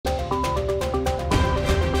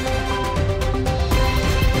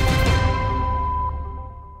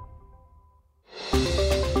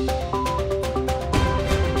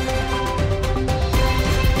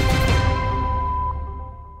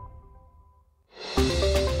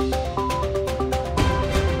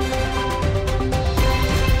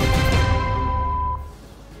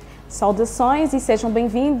Saudações e sejam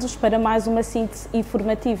bem-vindos para mais uma síntese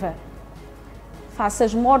informativa. Face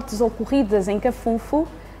às mortes ocorridas em CAFUNFO,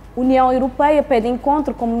 União Europeia pede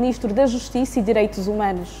encontro com o Ministro da Justiça e Direitos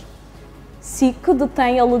Humanos. Sic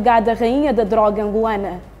Detém Alegada Rainha da Droga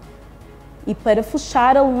Angolana. E para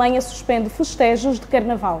fechar, a Alemanha suspende festejos de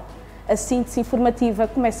Carnaval. A síntese informativa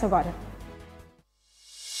começa agora.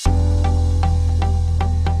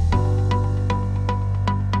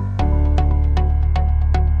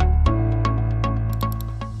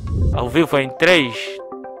 Ao vivo em 3,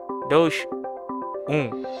 2, 1.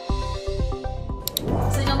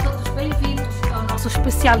 Sejam todos bem-vindos ao nosso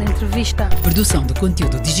especial entrevista. Produção de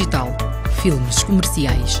conteúdo digital, filmes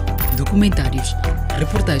comerciais, documentários,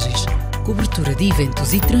 reportagens, cobertura de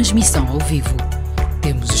eventos e transmissão ao vivo.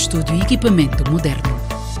 Temos estúdio e equipamento moderno.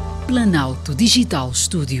 Planalto Digital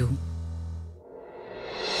Studio.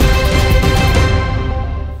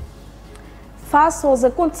 Face aos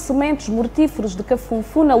acontecimentos mortíferos de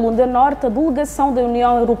CAFUNFO na Lunda Norte, a delegação da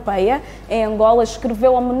União Europeia em Angola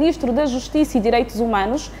escreveu ao Ministro da Justiça e Direitos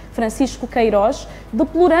Humanos, Francisco Queiroz,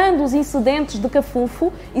 deplorando os incidentes de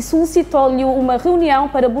CAFUNFO e solicitou-lhe uma reunião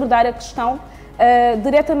para abordar a questão.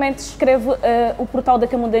 Diretamente escreve o portal da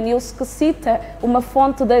CamundaNews, que cita uma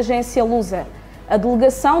fonte da agência Lusa. A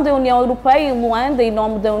delegação da União Europeia em Luanda, em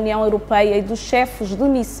nome da União Europeia e dos chefes de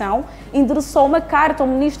missão, endereçou uma carta ao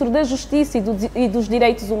Ministro da Justiça e dos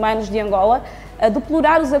Direitos Humanos de Angola a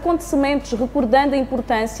deplorar os acontecimentos, recordando a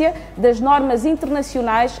importância das normas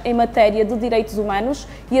internacionais em matéria de direitos humanos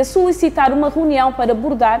e a solicitar uma reunião para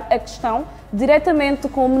abordar a questão diretamente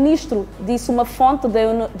com o Ministro, disse uma fonte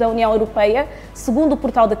da União Europeia, segundo o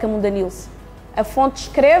portal da CamundaNews. A fonte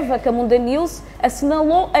escreve, a CamundaNews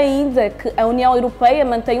assinalou ainda que a União Europeia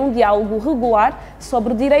mantém um diálogo regular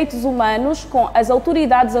sobre direitos humanos com as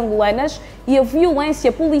autoridades angolanas e a violência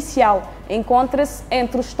policial encontra-se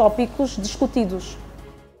entre os tópicos discutidos.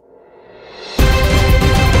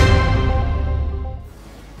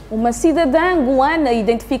 Uma cidadã angolana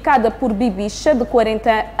identificada por Bibicha, de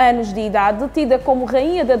 40 anos de idade, tida como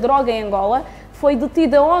Rainha da Droga em Angola, foi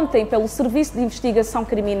detida ontem pelo Serviço de Investigação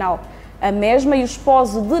Criminal. A mesma e o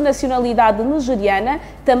esposo de nacionalidade nigeriana,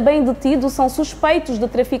 também detidos, são suspeitos de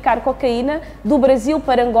traficar cocaína do Brasil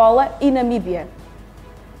para Angola e Namíbia.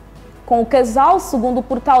 Com o casal, segundo o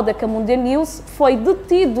portal da CamundaNews, foi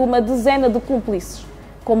detido uma dezena de cúmplices.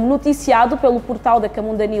 Como noticiado pelo portal da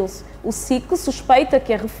CamundaNews, o SIC suspeita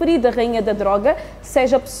que a referida Rainha da Droga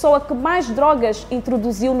seja a pessoa que mais drogas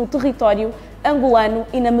introduziu no território angolano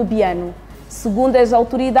e namibiano. Segundo as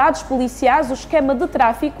autoridades policiais, o esquema de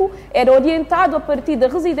tráfico era orientado a partir da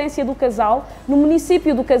residência do casal no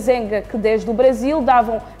município do Kazenga, que desde o Brasil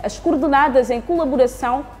davam as coordenadas em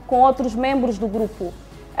colaboração com outros membros do grupo.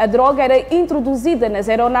 A droga era introduzida nas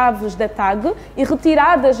aeronaves da TAG e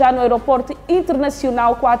retirada já no aeroporto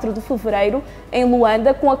internacional 4 de fevereiro, em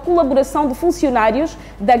Luanda, com a colaboração de funcionários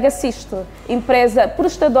da Gassiste, empresa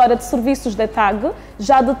prestadora de serviços da TAG,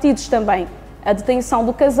 já detidos também. A detenção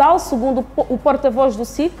do casal, segundo o porta-voz do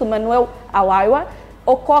SIC, Manuel Alaiwa,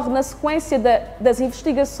 ocorre na sequência das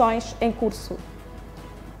investigações em curso.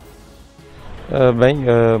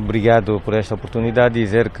 Obrigado por esta oportunidade de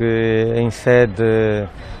dizer que em sede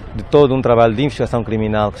de todo um trabalho de investigação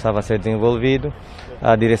criminal que estava a ser desenvolvido,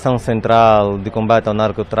 a Direção Central de Combate ao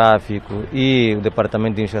Narcotráfico e o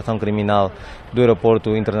Departamento de Investigação Criminal do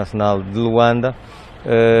Aeroporto Internacional de Luanda,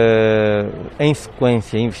 em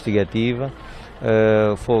sequência investigativa,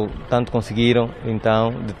 tanto conseguiram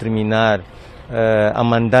então determinar a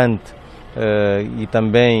mandante e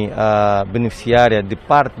também a beneficiária de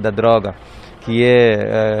parte da droga que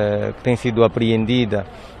tem sido apreendida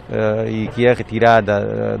e que é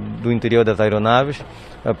retirada do interior das aeronaves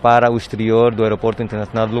para o exterior do Aeroporto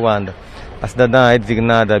Internacional de Luanda. A cidadã é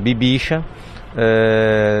designada Bibicha,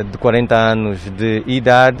 de 40 anos de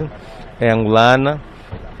idade, é angolana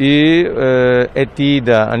e é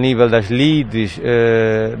tida a nível das lides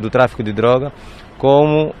do tráfico de droga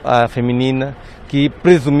como a feminina que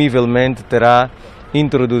presumivelmente terá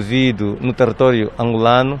introduzido no território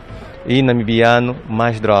angolano e namibiano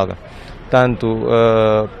mais droga. Tanto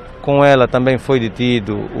com ela também foi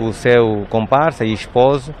detido o seu comparsa e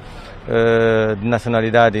esposo, de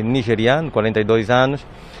nacionalidade nigeriana, 42 anos,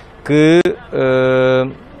 que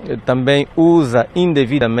também usa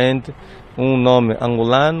indevidamente um nome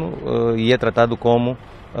angolano e é tratado como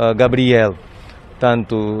Gabriel.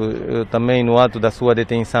 Tanto também no ato da sua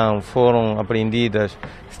detenção foram apreendidas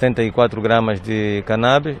 74 gramas de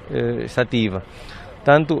cannabis sativa.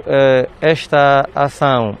 Tanto esta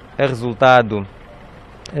ação é resultado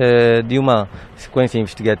de uma sequência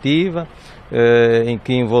investigativa em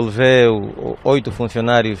que envolveu 8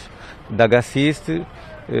 funcionários da HCIST,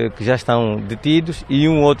 que já estão detidos, e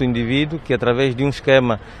um outro indivíduo que, através de um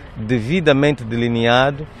esquema devidamente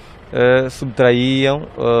delineado, subtraíam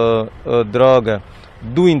droga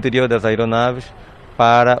do interior das aeronaves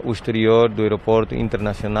para o exterior do aeroporto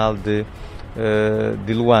internacional de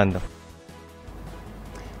Luanda.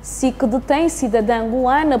 Sic detém cidadã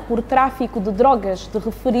angolana por tráfico de drogas. De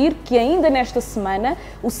referir que ainda nesta semana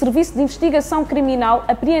o Serviço de Investigação Criminal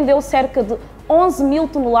apreendeu cerca de 11 mil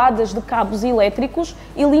toneladas de cabos elétricos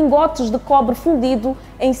e lingotes de cobre fundido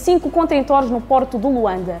em 5 contentores no porto de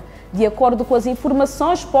Luanda. De acordo com as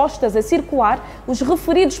informações postas a circular, os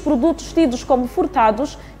referidos produtos tidos como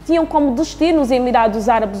furtados tinham como destino os Emirados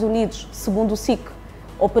Árabes Unidos, segundo o SIC.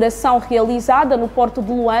 A operação realizada no porto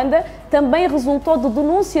de Luanda também resultou de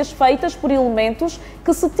denúncias feitas por elementos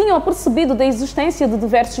que se tinham apercebido da existência de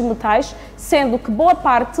diversos metais, sendo que boa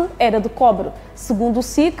parte era de cobre. Segundo o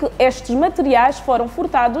SIC, estes materiais foram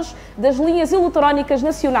furtados das linhas eletrónicas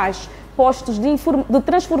nacionais, postos de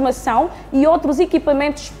transformação e outros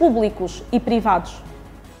equipamentos públicos e privados.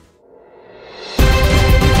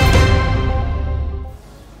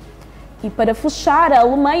 E para fechar, a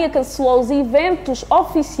Alemanha cancelou os eventos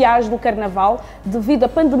oficiais do Carnaval devido à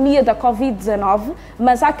pandemia da Covid-19,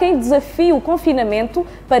 mas há quem desafie o confinamento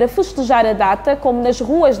para festejar a data, como nas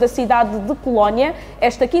ruas da cidade de Colónia,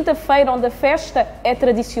 esta quinta-feira, onde a festa é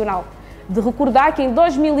tradicional. De recordar que em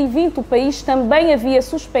 2020 o país também havia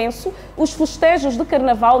suspenso os festejos de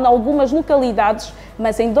Carnaval em algumas localidades,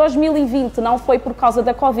 mas em 2020 não foi por causa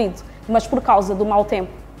da Covid, mas por causa do mau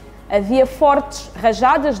tempo. Havia fortes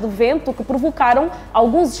rajadas de vento que provocaram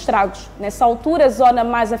alguns estragos. Nessa altura, a zona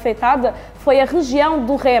mais afetada foi a região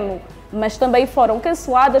do Remo, mas também foram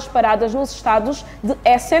canceladas paradas nos estados de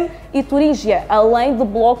Essen e Turíngia, além de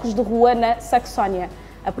blocos de rua na Saxónia.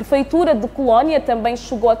 A Prefeitura de Colónia também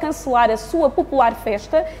chegou a cancelar a sua popular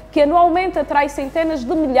festa, que anualmente atrai centenas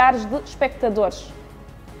de milhares de espectadores.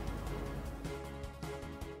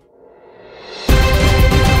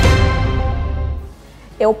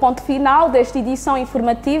 É o ponto final desta edição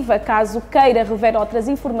informativa. Caso queira rever outras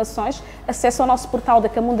informações, acesse o nosso portal da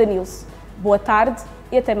CamundaNews. Boa tarde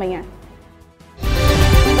e até amanhã.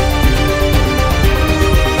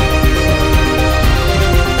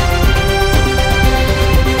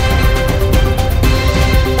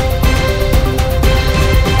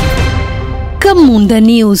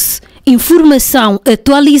 CamundaNews, informação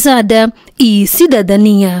atualizada e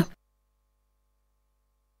cidadania.